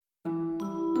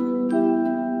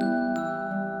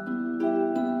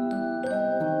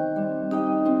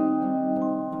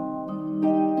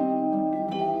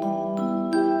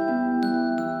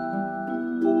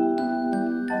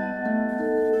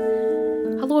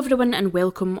everyone and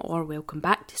welcome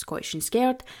back to Scottish and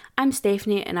Scared. I'm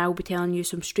Stephanie and I will be telling you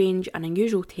some strange and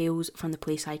unusual tales from the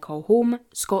place I call home,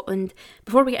 Scotland.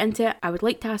 Before we get into it, I would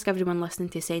like to ask everyone listening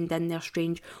to send in their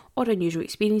strange or unusual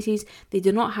experiences. They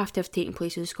do not have to have taken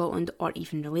place in Scotland or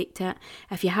even relate to it.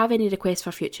 If you have any requests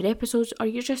for future episodes or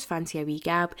you just fancy a wee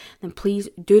gab, then please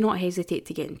do not hesitate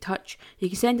to get in touch. You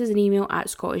can send us an email at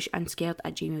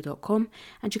scottishandscared@gmail.com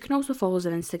and you can also follow us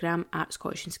on Instagram at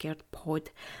scottishandscaredpod.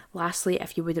 Lastly,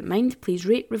 if you wouldn't mind, please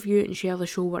rate, review and share the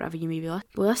show wherever you may be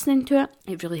listening to it.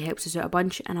 It really helps us out a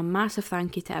bunch, and a massive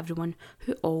thank you to everyone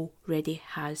who already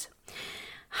has.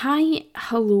 Hi,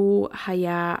 hello,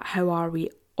 hiya, how are we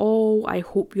all? I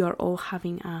hope you are all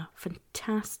having a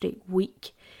fantastic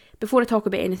week. Before I talk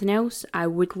about anything else, I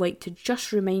would like to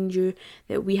just remind you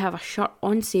that we have a shirt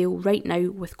on sale right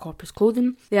now with Corpus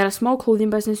Clothing. They are a small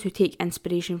clothing business who take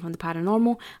inspiration from the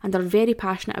paranormal and are very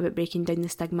passionate about breaking down the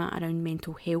stigma around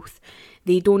mental health.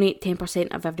 They donate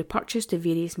 10% of every purchase to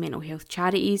various mental health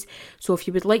charities, so if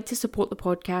you would like to support the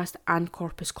podcast and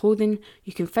Corpus Clothing,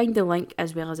 you can find the link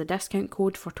as well as a discount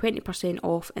code for 20%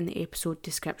 off in the episode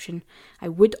description. I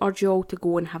would urge you all to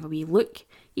go and have a wee look.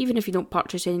 Even if you don't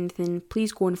purchase anything,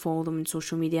 please go and follow them on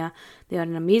social media. They are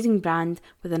an amazing brand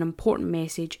with an important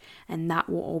message, and that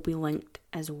will all be linked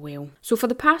as well. So for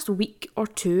the past week or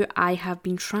two, I have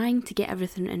been trying to get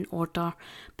everything in order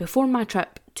before my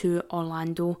trip to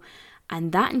Orlando,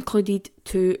 and that included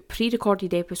 2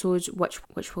 pre-recorded episodes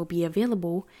which will be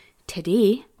available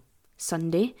today,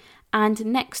 Sunday, and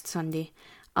next Sunday.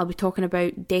 I'll be talking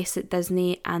about deaths at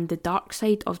Disney and the dark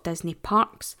side of Disney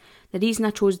parks. The reason I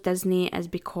chose Disney is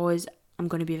because I'm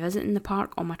going to be visiting the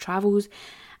park on my travels,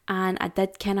 and I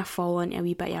did kind of fall into a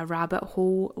wee bit of a rabbit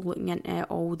hole looking into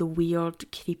all the weird,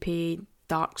 creepy,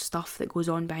 dark stuff that goes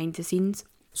on behind the scenes.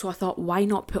 So I thought, why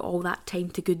not put all that time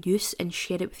to good use and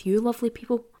share it with you lovely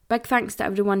people? Big thanks to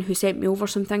everyone who sent me over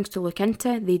some things to look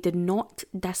into. They did not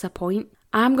disappoint.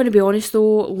 I'm going to be honest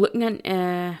though, looking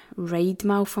into ride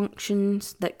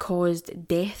malfunctions that caused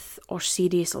death or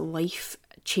serious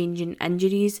life-changing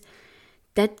injuries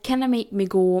did kind of make me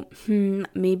go,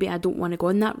 maybe I don't want to go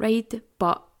on that ride,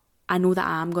 but I know that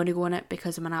I am going to go on it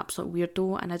because I'm an absolute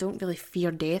weirdo and I don't really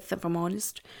fear death, if I'm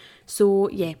honest. So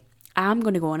yeah, I am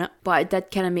going to go on it, but it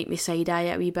did kind of make me side-eye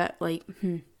it a wee bit, like,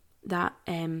 that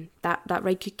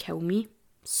ride could kill me.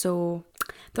 So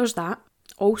there's that.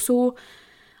 Also,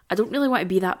 I don't really want to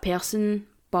be that person,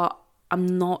 but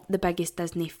I'm not the biggest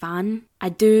Disney fan. I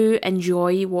do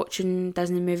enjoy watching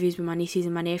Disney movies with my nieces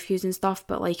and my nephews and stuff,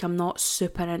 but like I'm not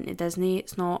super into Disney.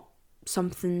 It's not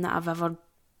something that I've ever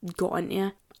got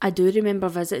into. I do remember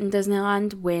visiting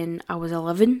Disneyland when I was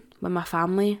 11 with my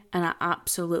family, and I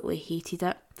absolutely hated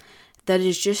it. There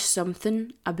is just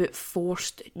something about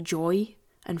forced joy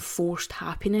and forced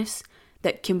happiness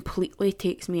that completely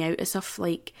takes me out of stuff.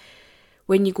 Like,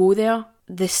 when you go there,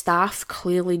 the staff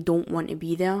clearly don't want to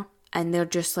be there, and they're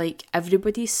just like,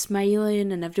 everybody's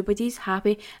smiling and everybody's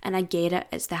happy, and I get it,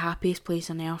 it's the happiest place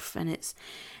on earth and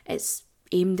it's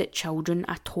aimed at children.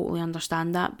 I totally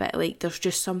understand that, but like there's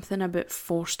just something about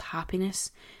forced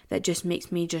happiness that just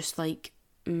makes me just like,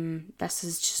 this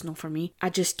is just not for me. I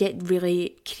just get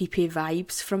really creepy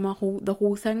vibes from the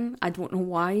whole thing. I don't know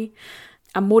why.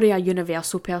 I'm more a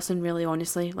Universal person, really,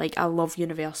 honestly. Like, I love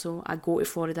Universal. I go to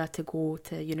Florida to go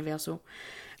to Universal.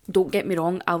 Don't get me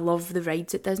wrong, I love the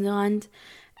rides at Disneyland,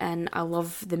 and I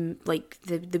love the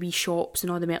wee shops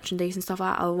and all the merchandise and stuff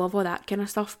like that. I love all that kind of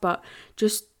stuff, but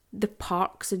just the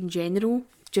parks in general,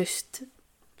 just,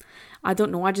 I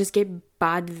don't know, I just get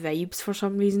bad vibes for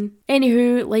some reason.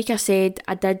 Anywho, like I said,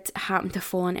 I did happen to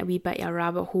fall into a wee bit of a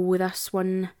rabbit hole with this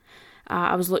one.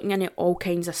 I was looking into all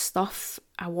kinds of stuff.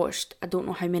 I don't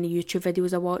know how many YouTube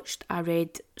videos I watched. I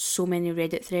read so many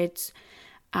Reddit threads.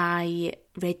 I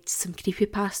read some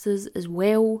creepypastas as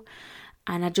well.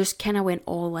 And I just kind of went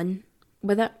all in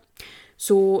with it.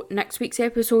 So next week's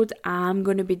episode, I'm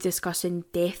going to be discussing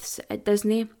deaths at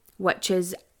Disney, which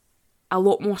is a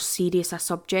lot more serious a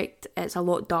subject. It's a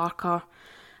lot darker.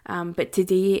 But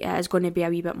today it is going to be a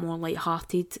wee bit more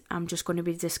light-hearted. I'm just going to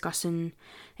be discussing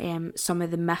some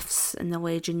of the myths and the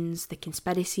legends, the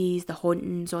conspiracies, the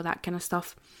hauntings, all that kind of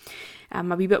stuff. A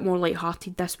wee bit more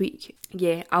light-hearted this week.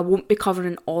 Yeah, I won't be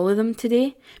covering all of them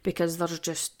today because there's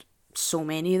just so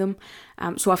many of them.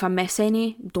 So if I miss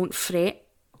any, don't fret.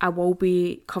 I will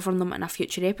be covering them in a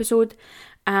future episode.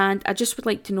 And I just would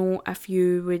like to know if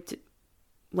you would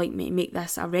like me to make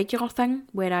this a regular thing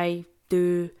where I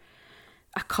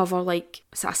cover like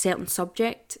a certain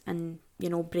subject and, you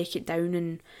know, break it down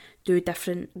and do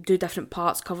different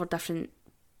parts, cover different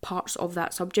parts of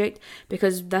that subject,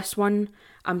 because this one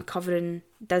I'm covering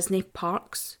Disney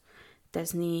parks,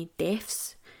 Disney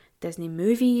deaths, Disney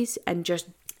movies, and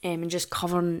just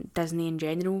covering Disney in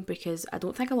general, because I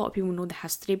don't think a lot of people know the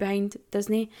history behind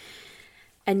Disney.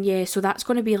 And yeah, so that's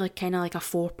going to be like kind of like a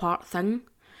 4-part thing.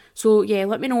 So yeah,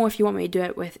 let me know if you want me to do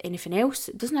it with anything else.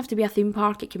 It doesn't have to be a theme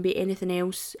park, it can be anything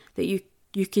else that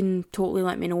you can totally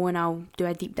let me know, and I'll do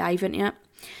a deep dive into it.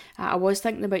 I was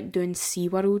thinking about doing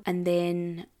SeaWorld, and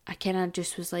then I kind of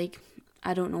just was like,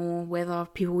 I don't know whether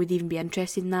people would even be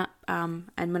interested in that. And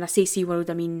when I say SeaWorld,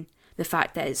 I mean the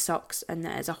fact that it sucks and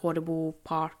that it's a horrible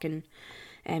park, and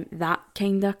that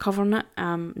kind of covering it.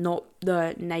 Not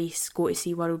the nice go to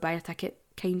SeaWorld, buy a ticket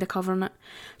kind of covering it.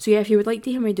 So yeah, if you would like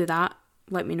to hear me do that,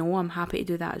 let me know. I'm happy to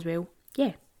do that as well.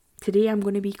 Yeah, today I'm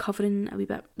going to be covering a wee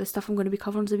bit, the stuff I'm going to be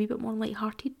covering is a wee bit more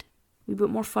light-hearted, a wee bit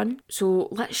more fun. So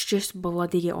let's just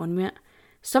bloody get on with it.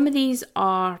 Some of these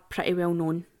are pretty well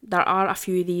known. There are a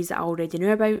few of these that I already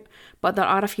knew about, but there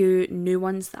are a few new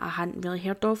ones that I hadn't really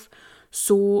heard of.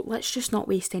 So let's just not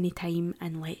waste any time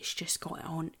and let's just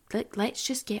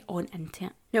get on into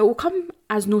it. Now, it will come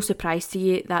as no surprise to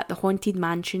you that the Haunted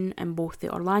Mansion in both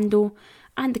the Orlando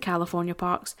and the California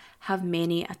parks have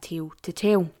many a tale to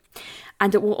tell.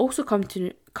 And it will also come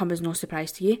as no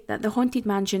surprise to you that the Haunted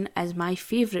Mansion is my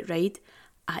favourite ride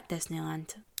at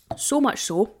Disneyland. So much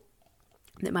so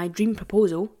that my dream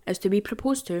proposal is to be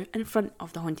proposed to in front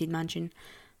of the Haunted Mansion.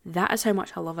 That is how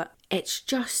much I love it. It's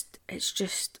just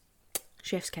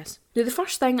chef's kiss. Now, the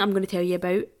first thing I'm going to tell you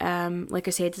about, like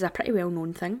I said, is a pretty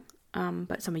well-known thing,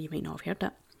 but some of you might not have heard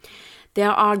it.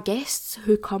 There are guests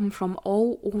who come from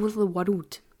all over the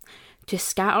world to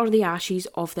scatter the ashes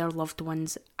of their loved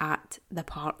ones at the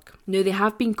park. Now, they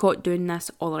have been caught doing this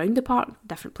all around the park,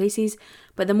 different places,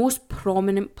 but the most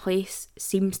prominent place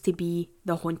seems to be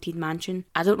the Haunted Mansion.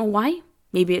 I don't know why.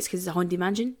 Maybe it's because it's a Haunted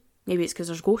Mansion. Maybe it's because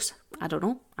there's ghosts. I don't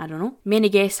know. Many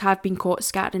guests have been caught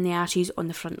scattering the ashes on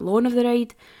the front lawn of the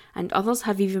ride, and others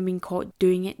have even been caught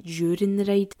doing it during the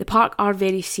ride. The park are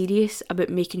very serious about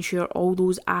making sure all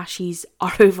those ashes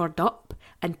are hoovered up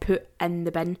and put in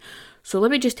the bin. So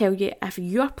let me just tell you, if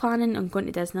you're planning on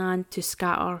going to Disneyland to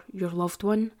scatter your loved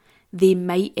one, they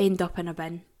might end up in a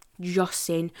bin. Just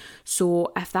saying.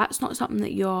 So if that's not something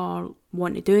that you're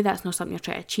wanting to do, that's not something you're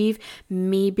trying to achieve,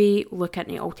 maybe look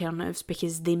into alternatives,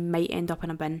 because they might end up in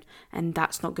a bin, and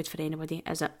that's not good for anybody,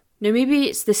 is it? Now, maybe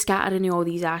it's the scattering of all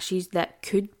these ashes that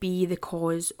could be the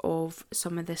cause of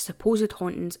some of the supposed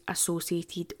hauntings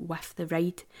associated with the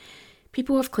ride.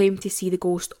 People have claimed to see the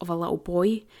ghost of a little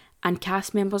boy, and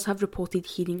cast members have reported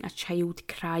hearing a child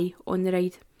cry on the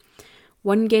ride.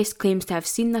 One guest claims to have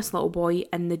seen this little boy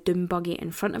in the doom buggy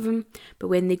in front of him, but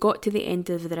when they got to the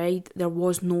end of the ride, there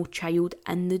was no child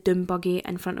in the doom buggy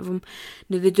in front of him.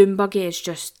 Now, the doom buggy is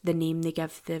just the name they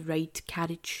give the ride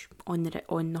carriage on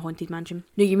the Haunted Mansion.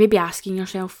 Now, you may be asking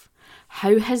yourself,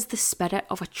 how has the spirit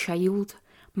of a child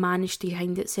managed to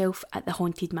find itself at the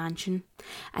Haunted Mansion?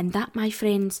 And that, my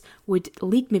friends, would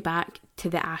lead me back to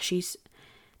the ashes.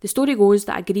 The story goes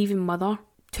that a grieving mother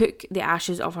took the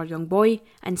ashes of her young boy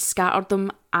and scattered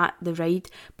them at the ride,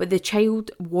 but the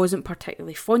child wasn't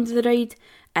particularly fond of the ride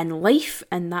in life,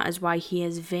 and that is why he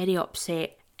is very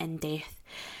upset in death.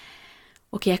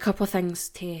 Okay, a couple of things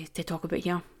to talk about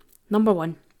here. Number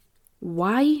one,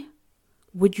 why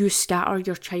would you scatter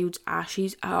your child's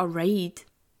ashes at a ride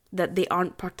that they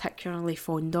aren't particularly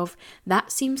fond of?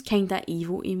 That seems kinda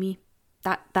evil to me.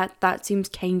 That seems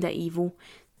kinda evil.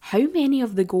 How many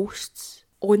of the ghosts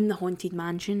on the Haunted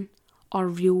Mansion are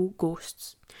real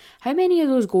ghosts? How many of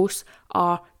those ghosts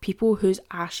are people whose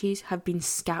ashes have been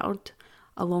scattered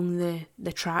along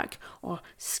the track, or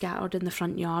scattered in the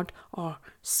front yard, or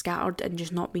scattered and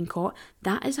just not been caught?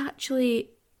 That is actually...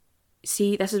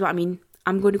 See, this is what I mean.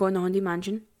 I'm going to go in the Haunted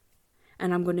Mansion,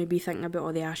 and I'm going to be thinking about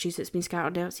all the ashes that's been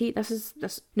scattered there. See, this.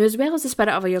 Now, as well as the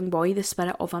spirit of a young boy, the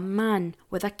spirit of a man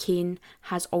with a cane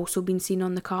has also been seen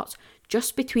on the carts,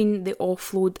 just between the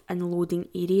offload and loading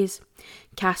areas.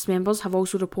 Cast members have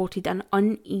also reported an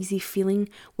uneasy feeling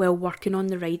while working on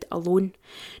the ride alone.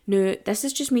 Now, this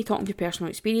is just me talking from personal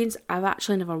experience. I've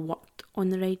actually never worked on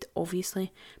the ride,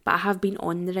 obviously, but I have been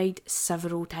on the ride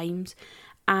several times.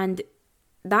 And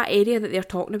that area that they're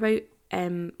talking about,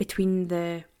 between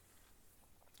the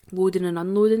loading and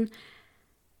unloading,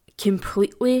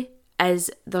 completely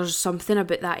is, there's something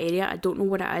about that area, I don't know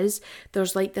what it is.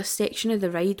 There's like this section of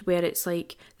the ride where it's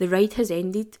like the ride has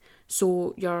ended,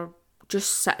 so you're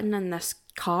just sitting in this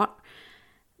cart.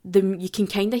 You can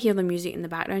kind of hear the music in the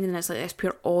background, and it's like this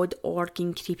pure odd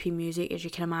organ creepy music, as you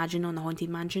can imagine, on the Haunted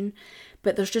Mansion.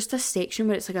 But there's just this section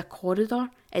where it's like a corridor,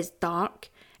 it's dark,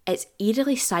 it's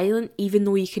eerily silent, even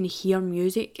though you can hear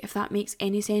music, if that makes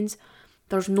any sense.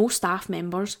 There's no staff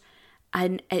members,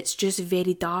 and it's just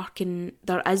very dark, and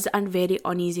there is a very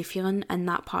uneasy feeling in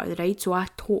that part of the ride. So I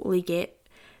totally get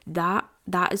that.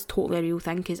 That is totally a real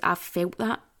thing, because I've felt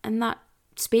that in that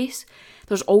space.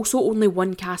 There's also only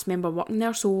one cast member working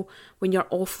there, so when you're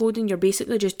offloading, you're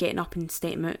basically just getting up and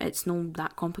stepping out. It's not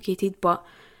that complicated, but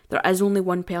there is only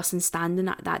one person standing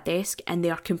at that desk, and they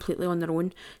are completely on their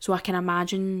own. So I can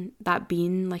imagine that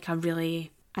being like a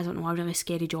really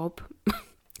scary job.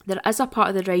 There is a part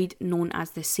of the ride known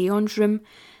as the Seance Room.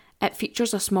 It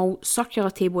features a small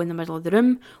circular table in the middle of the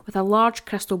room with a large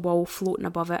crystal ball floating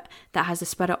above it that has the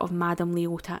spirit of Madame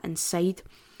Leota inside.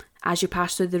 As you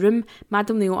pass through the room,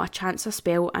 Madame Leota chants a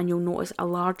spell, and you'll notice a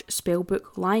large spell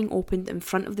book lying opened in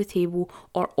front of the table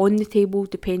or on the table,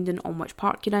 depending on which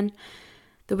park you're in.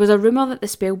 There was a rumour that the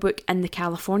spellbook in the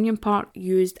Californian park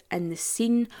used in the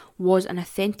scene was an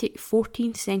authentic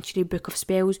 14th century book of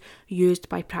spells used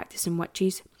by practising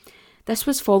witches. This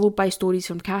was followed by stories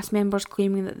from cast members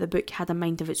claiming that the book had a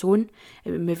mind of its own.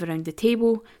 It would move around the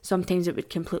table, sometimes it would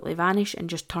completely vanish and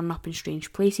just turn up in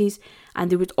strange places, and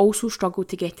they would also struggle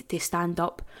to get it to stand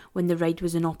up when the ride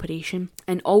was in operation.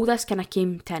 And all this kind of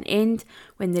came to an end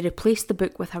when they replaced the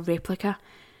book with a replica.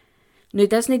 Now,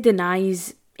 Disney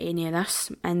denies any of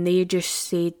this, and they just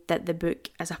said that the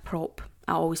book is a prop.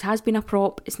 It always has been a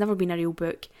prop, it's never been a real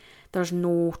book. There's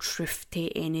no truth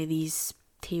to any of these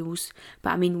tales,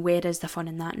 but I mean, where is the fun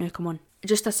in that now? Come on.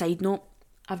 Just a side note,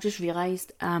 I've just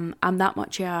realised I'm that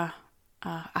much a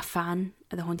fan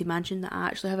of the Haunted Mansion that I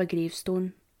actually have a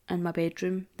gravestone in my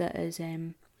bedroom that is,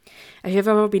 if you've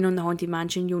ever been on the Haunted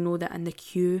Mansion, you'll know that in the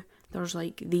queue there's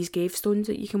like these gravestones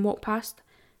that you can walk past,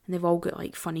 and they've all got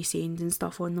like funny sayings and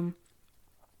stuff on them.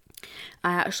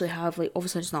 I actually have, like,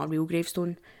 obviously it's not a real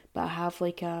gravestone, but I have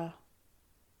like a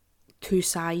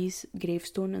 2-size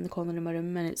gravestone in the corner of my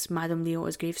room, and it's Madame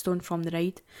Leota's gravestone from the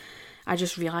ride. I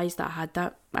just realised that I had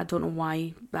that. I don't know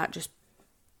why that just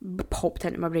popped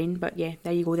into my brain, but yeah,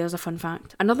 there you go, there's a fun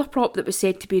fact. Another prop that was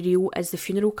said to be real is the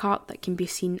funeral cart that can be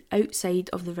seen outside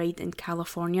of the ride in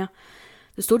California.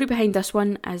 The story behind this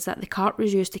one is that the cart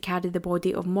was used to carry the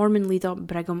body of Mormon leader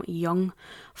Brigham Young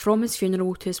from his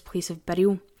funeral to his place of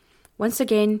burial. Once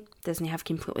again, Disney have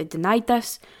completely denied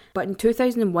this, but in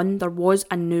 2001 there was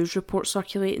a news report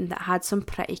circulating that had some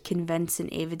pretty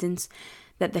convincing evidence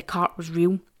that the cart was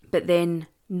real. But then,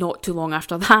 not too long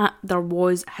after that, there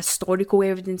was historical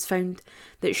evidence found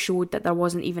that showed that there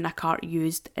wasn't even a cart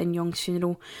used in Young's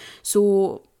funeral.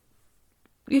 So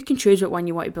you can choose what one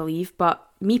you want to believe, but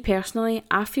me personally,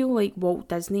 I feel like Walt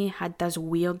Disney had this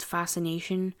weird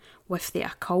fascination with the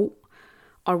occult,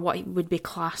 or what would be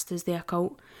classed as the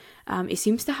occult. He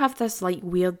seems to have this like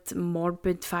weird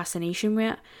morbid fascination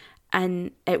with it,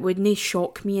 and it wouldn't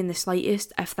shock me in the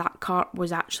slightest if that cart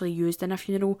was actually used in a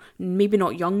funeral. Maybe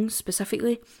not Young's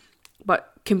specifically,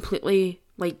 but completely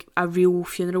like a real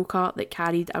funeral cart that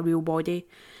carried a real body,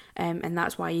 and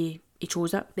that's why he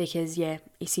chose it, because yeah,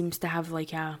 he seems to have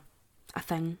like a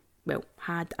thing, well,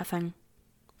 had a thing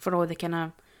for all the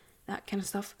that kind of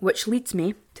stuff. Which leads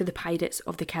me to the Pirates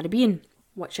of the Caribbean,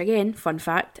 which again, fun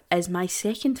fact, is my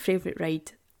second favourite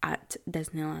ride at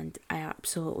Disneyland. I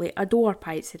absolutely adore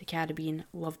Pirates of the Caribbean.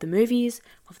 Love the movies,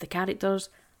 love the characters,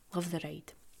 love the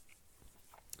ride.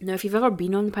 Now, if you've ever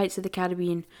been on Pirates of the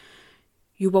Caribbean,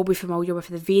 you will be familiar with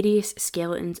the various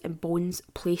skeletons and bones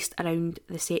placed around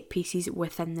the set pieces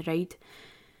within the ride.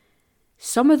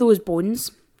 Some of those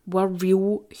bones were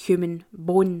real human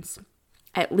bones,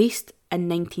 at least in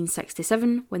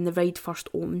 1967 when the ride first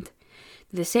opened.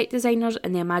 The set designers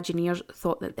and the Imagineers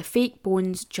thought that the fake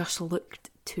bones just looked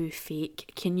too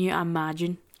fake. Can you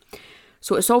imagine?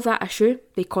 So to solve that issue,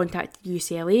 they contacted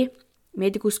UCLA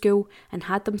Medical School and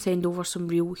had them send over some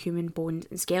real human bones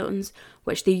and skeletons,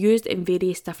 which they used in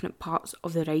various different parts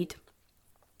of the ride.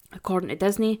 According to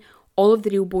Disney, all of the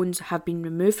real bones have been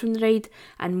removed from the ride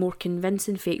and more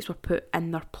convincing fakes were put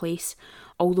in their place,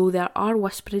 although there are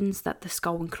whisperings that the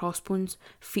skull and crossbones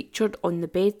featured on the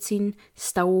bed scene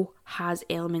still has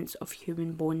elements of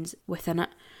human bones within it.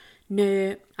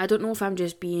 Now, I don't know if I'm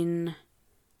just being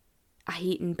a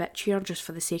hating bitch here just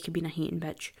for the sake of being a hating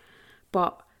bitch,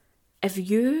 but if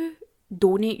you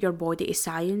donate your body to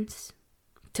science,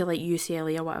 to like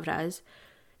UCLA or whatever it is,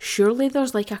 surely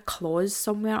there's like a clause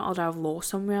somewhere or a law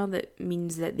somewhere that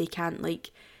means that they can't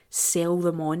like sell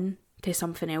them on to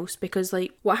something else, because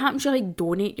like what happens if you like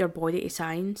donate your body to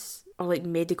science or like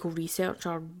medical research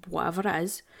or whatever it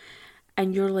is,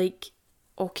 and you're like,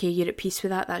 okay, you're at peace with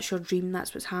that, that's your dream,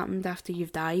 that's what's happened after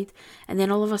you've died, and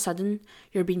then all of a sudden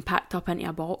you're being packed up into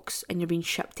a box and you're being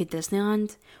shipped to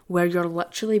Disneyland, where you're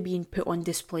literally being put on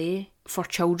display for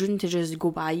children to just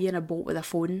go by you in a boat with a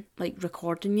phone like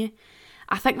recording you.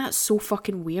 I think that's so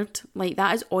fucking weird. Like,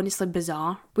 that is honestly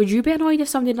bizarre. Would you be annoyed if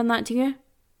somebody done that to you?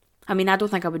 I mean, I don't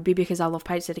think I would be, because I love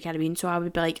Pirates of the Caribbean, so I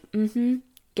would be like,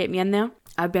 get me in there.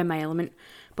 I'd be in my element.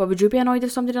 But would you be annoyed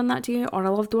if somebody done that to you, or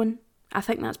a loved one? I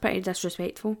think that's pretty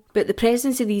disrespectful. But the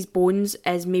presence of these bones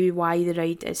is maybe why the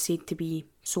ride is said to be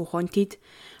so haunted.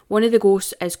 One of the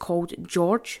ghosts is called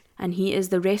George, and he is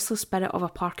the restless spirit of a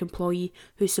park employee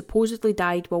who supposedly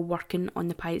died while working on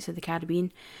the Pirates of the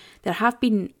Caribbean. There have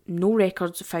been no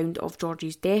records found of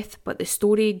George's death, but the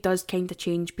story does kind of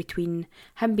change between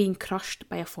him being crushed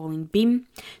by a falling beam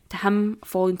to him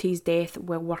falling to his death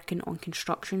while working on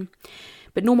construction.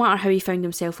 But no matter how he found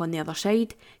himself on the other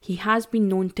side, he has been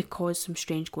known to cause some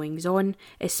strange goings on,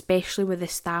 especially with the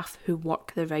staff who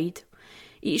work the ride.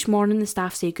 Each morning the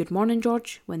staff say good morning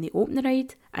George when they open the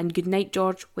ride, and good night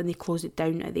George when they close it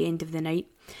down at the end of the night.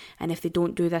 And if they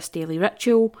don't do this daily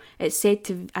ritual, it's said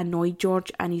to annoy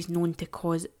George, and he's known to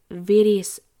cause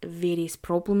various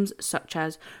problems, such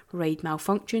as ride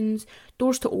malfunctions,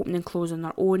 doors to open and close on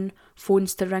their own,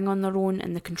 phones to ring on their own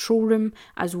in the control room,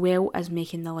 as well as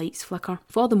making the lights flicker.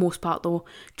 For the most part though,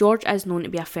 George is known to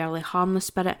be a fairly harmless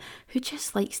spirit who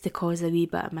just likes to cause a wee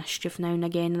bit of mischief now and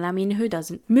again, and I mean, who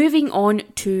doesn't? Moving on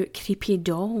to creepy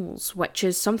dolls, which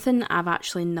is something I've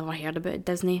actually never heard about at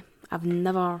Disney. I've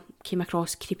never came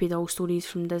across creepy doll stories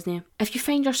from Disney. If you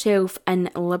find yourself in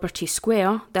Liberty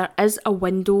Square, there is a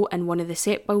window in one of the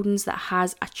set buildings that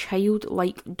has a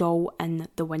childlike doll in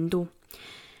the window.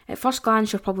 At first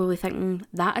glance, you're probably thinking,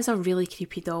 that is a really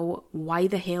creepy doll. Why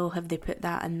the hell have they put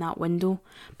that in that window?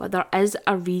 But there is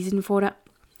a reason for it.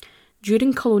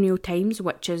 During colonial times,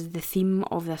 which is the theme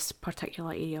of this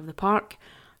particular area of the park,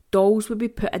 dolls would be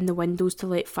put in the windows to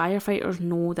let firefighters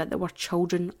know that there were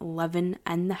children living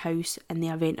in the house in the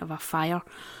event of a fire.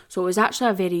 So it was actually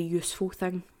a very useful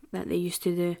thing that they used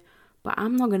to do. But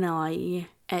I'm not going to lie to you,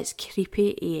 it's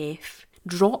creepy AF.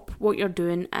 Drop what you're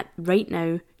doing right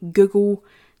now, Google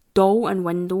doll and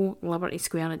window Liberty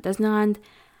Square at Disneyland.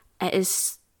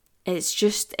 It's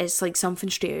like something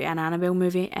straight out of an Annabelle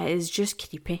movie. It is just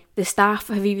creepy. The staff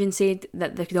have even said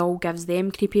that the doll gives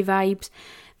them creepy vibes.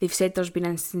 They've said there's been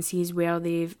instances where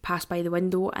they've passed by the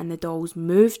window and the doll's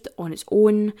moved on its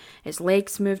own, its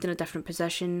legs moved in a different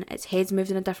position, its head's moved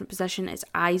in a different position, its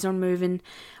eyes are moving,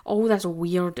 all this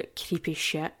weird, creepy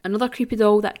shit. Another creepy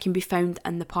doll that can be found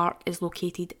in the park is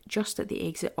located just at the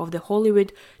exit of the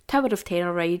Hollywood Tower of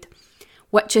Terror ride,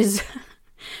 which is,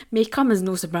 may come as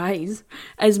no surprise,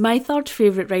 is my third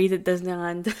favourite ride at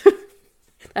Disneyland.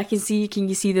 Can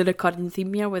you see the recurring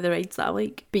theme here with the rides that I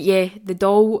like? But yeah, the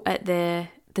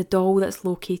doll that's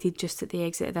located just at the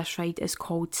exit of this ride is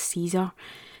called Caesar.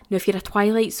 Now, if you're a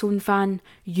Twilight Zone fan,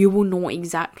 you will know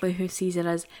exactly who Caesar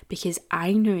is, because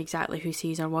I knew exactly who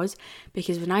Caesar was,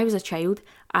 because when I was a child,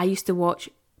 I used to watch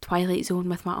Twilight Zone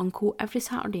with my uncle every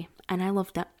Saturday, and I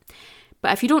loved it.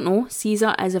 But if you don't know,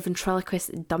 Caesar is a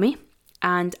ventriloquist dummy,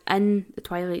 and in the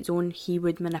Twilight Zone, he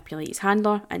would manipulate his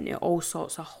handler into all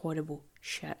sorts of horrible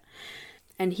shit.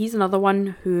 And he's another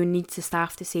one who needs the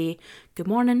staff to say good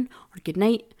morning or good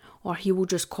night, or he will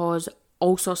just cause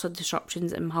all sorts of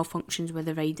disruptions and malfunctions with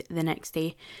the ride the next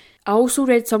day. I also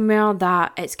read somewhere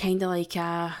that it's kind of like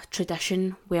a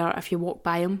tradition where if you walk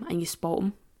by him and you spot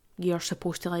him, you're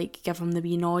supposed to like give him the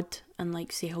wee nod and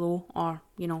like say hello or,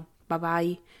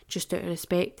 bye-bye, just out of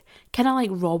respect. Kind of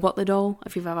like Robert the doll,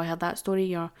 if you've ever heard that story.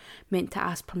 You're meant to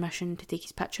ask permission to take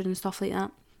his picture and stuff like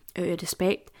that, out of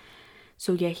respect.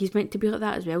 So yeah, he's meant to be like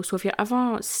that as well. So if you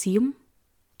ever see him,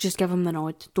 just give him the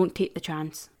nod. Don't take the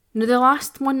chance. Now the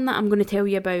last one that I'm going to tell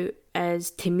you about is,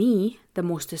 to me, the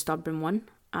most disturbing one.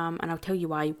 And I'll tell you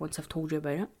why once I've told you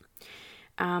about it.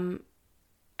 And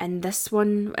this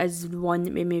one is the one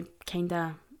that made me kind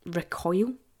of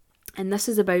recoil. And this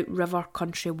is about River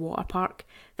Country Water Park.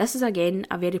 This is again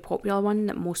a very popular one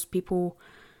that most people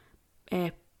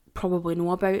probably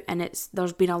know about, and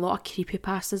there's been a lot of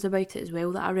creepypastas about it as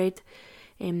well that I read.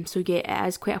 So yeah, it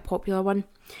is quite a popular one.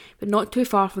 But not too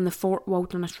far from the Fort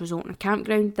Wilderness Resort and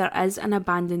Campground, there is an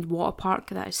abandoned water park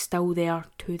that is still there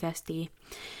to this day.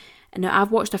 And now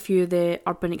I've watched a few of the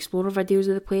Urban Explorer videos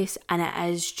of the place, and it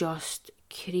is just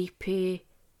creepy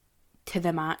to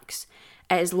the max.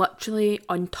 It is literally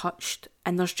untouched,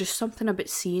 and there's just something about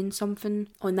seeing something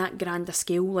on that grand a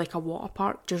scale, like a water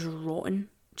park, just rotten.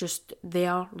 Just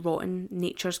there, rotten.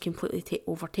 Nature's completely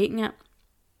overtaking it.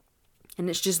 And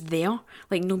it's just there.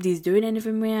 Like, nobody's doing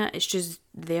anything with it. It's just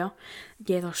there.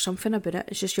 Yeah, there's something about it.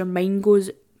 It's just your mind goes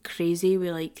crazy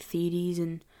with, like, theories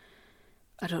and...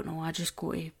 I don't know, I just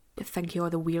go to think of all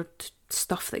the weird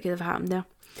stuff that could have happened there.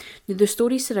 Now, the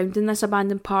stories surrounding this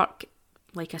abandoned park,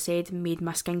 like I said, made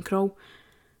my skin crawl.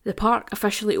 The park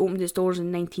officially opened its doors in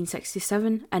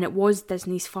 1967, and it was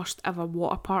Disney's first ever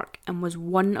water park and was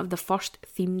one of the first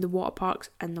themed water parks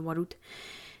in the world.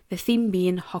 The theme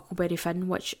being Huckleberry Finn,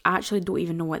 which I actually don't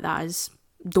even know what that is.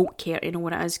 Don't care to know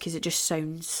what it is because it just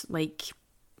sounds like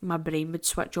my brain would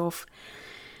switch off.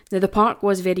 Now, the park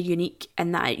was very unique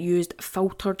in that it used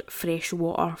filtered fresh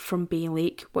water from Bay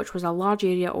Lake, which was a large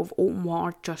area of open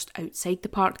water just outside the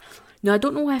park. Now, I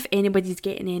don't know if anybody's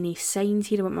getting any signs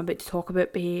here what I'm about to talk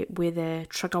about with the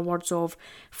trigger words of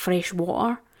fresh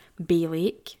water, Bay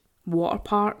Lake, water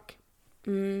park.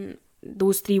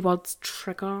 Those three words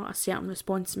trigger a certain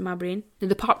response in my brain. Now,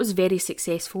 the park was very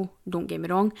successful, don't get me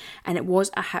wrong, and it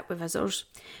was a hit with visitors,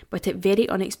 but it very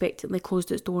unexpectedly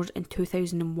closed its doors in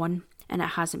 2001, and it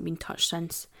hasn't been touched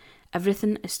since.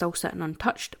 Everything is still sitting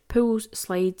untouched. Pools,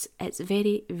 slides, it's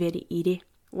very, very eerie.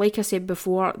 Like I said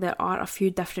before, there are a few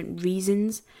different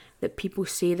reasons that people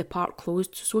say the park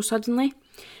closed so suddenly,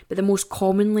 but the most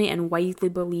commonly and widely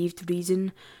believed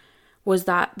reason was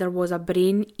that there was a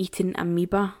brain-eating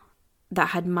amoeba that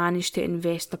had managed to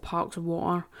invest the park's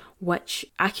water, which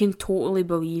I can totally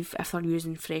believe if they're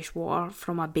using fresh water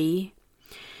from a bay.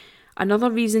 Another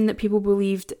reason that people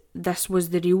believed this was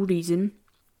the real reason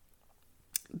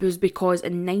was because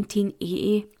in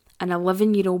 1980, an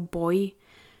 11-year-old boy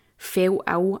fell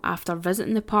ill after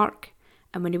visiting the park,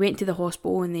 and when he went to the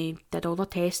hospital and they did all the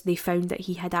tests, they found that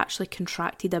he had actually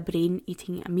contracted a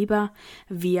brain-eating amoeba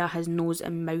via his nose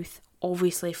and mouth,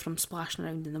 obviously from splashing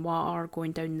around in the water,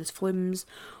 going down the flumes,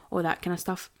 all that kind of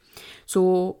stuff.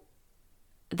 So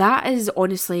that is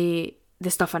honestly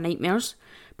the stuff of nightmares.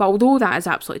 But although that is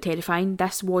absolutely terrifying,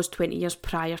 this was 20 years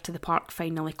prior to the park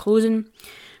finally closing.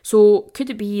 So could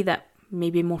it be that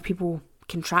maybe more people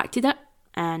contracted it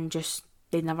and just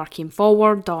they never came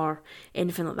forward or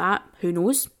anything like that? Who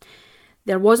knows?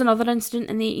 There was another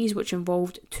incident in the 80s which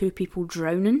involved 2 people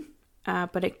drowning.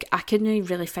 But I couldn't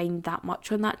really find that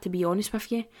much on that, to be honest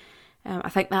with you. I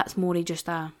think that's more just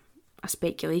a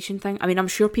speculation thing. I mean, I'm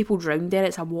sure people drowned there,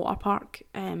 it's a water park,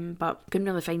 but couldn't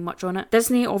really find much on it.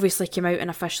 Disney obviously came out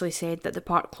and officially said that the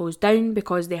park closed down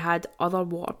because they had other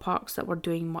water parks that were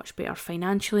doing much better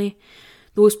financially.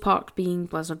 Those parks being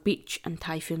Blizzard Beach and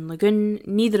Typhoon Lagoon,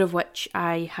 neither of which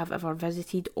I have ever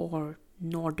visited or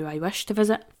nor do I wish to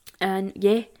visit. And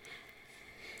yeah,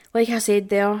 like I said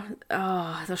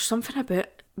there's something about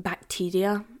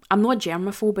bacteria. I'm not a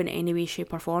germaphobe in any way,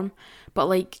 shape or form, but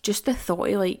like just the thought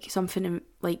of like something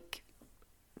like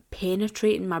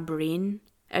penetrating my brain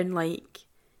and like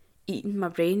eating my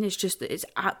brain is just, it's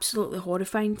absolutely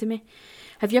horrifying to me.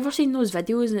 Have you ever seen those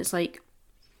videos and it's like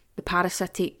the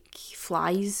parasitic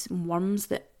flies and worms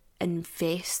that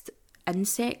infest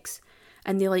insects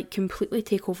and they like completely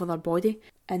take over their body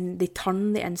and they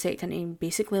turn the insect into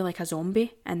basically like a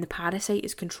zombie and the parasite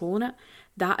is controlling it?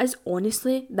 That is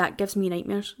honestly, that gives me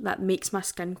nightmares. That makes my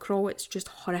skin crawl. It's just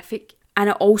horrific. And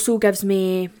it also gives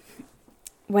me,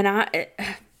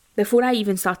 before I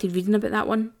even started reading about that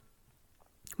one,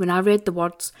 when I read the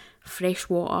words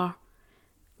freshwater,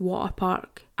 water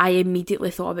park, I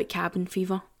immediately thought about Cabin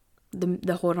Fever.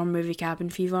 The horror movie Cabin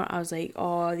Fever. I was like,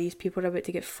 oh, these people are about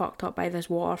to get fucked up by this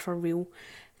water for real.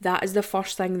 That is the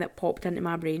first thing that popped into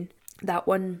my brain. That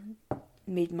one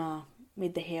made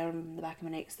the hair on the back of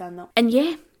my neck stand up. And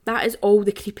yeah, that is all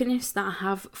the creepiness that I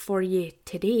have for you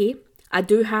today. I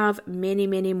do have many,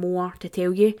 many more to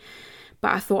tell you,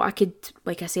 but I thought I could,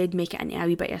 like I said, make it into a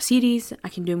wee bit of a series. I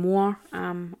can do more.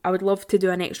 I would love to do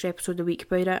an extra episode a week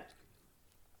about it.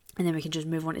 And then we can just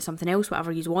move on to something else,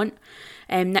 whatever you want.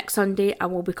 Next Sunday, I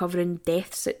will be covering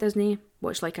deaths at Disney,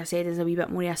 which, like I said, is a wee bit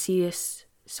more of a serious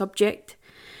subject.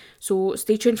 So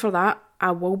stay tuned for that.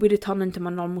 I will be returning to my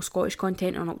normal Scottish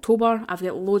content in October. I've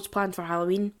got loads planned for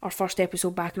Halloween. Our first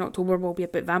episode back in October will be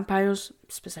about vampires,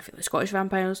 specifically Scottish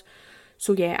vampires.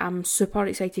 So yeah, I'm super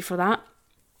excited for that.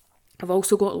 I've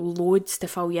also got loads to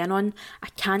fill you in on. I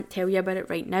can't tell you about it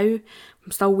right now.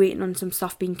 I'm still waiting on some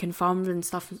stuff being confirmed and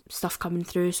stuff coming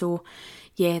through. So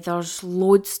yeah, there's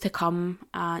loads to come.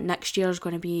 Next year is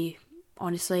going to be,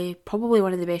 honestly, probably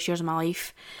one of the best years of my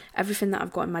life. Everything that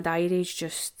I've got in my diary is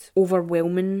just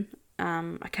overwhelming.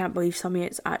 I can't believe some of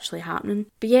it's actually happening.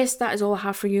 But yes, that is all I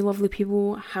have for you lovely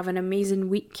people. Have an amazing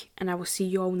week and I will see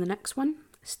you all in the next one.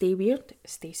 Stay weird,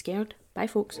 stay scared. Bye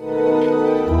folks.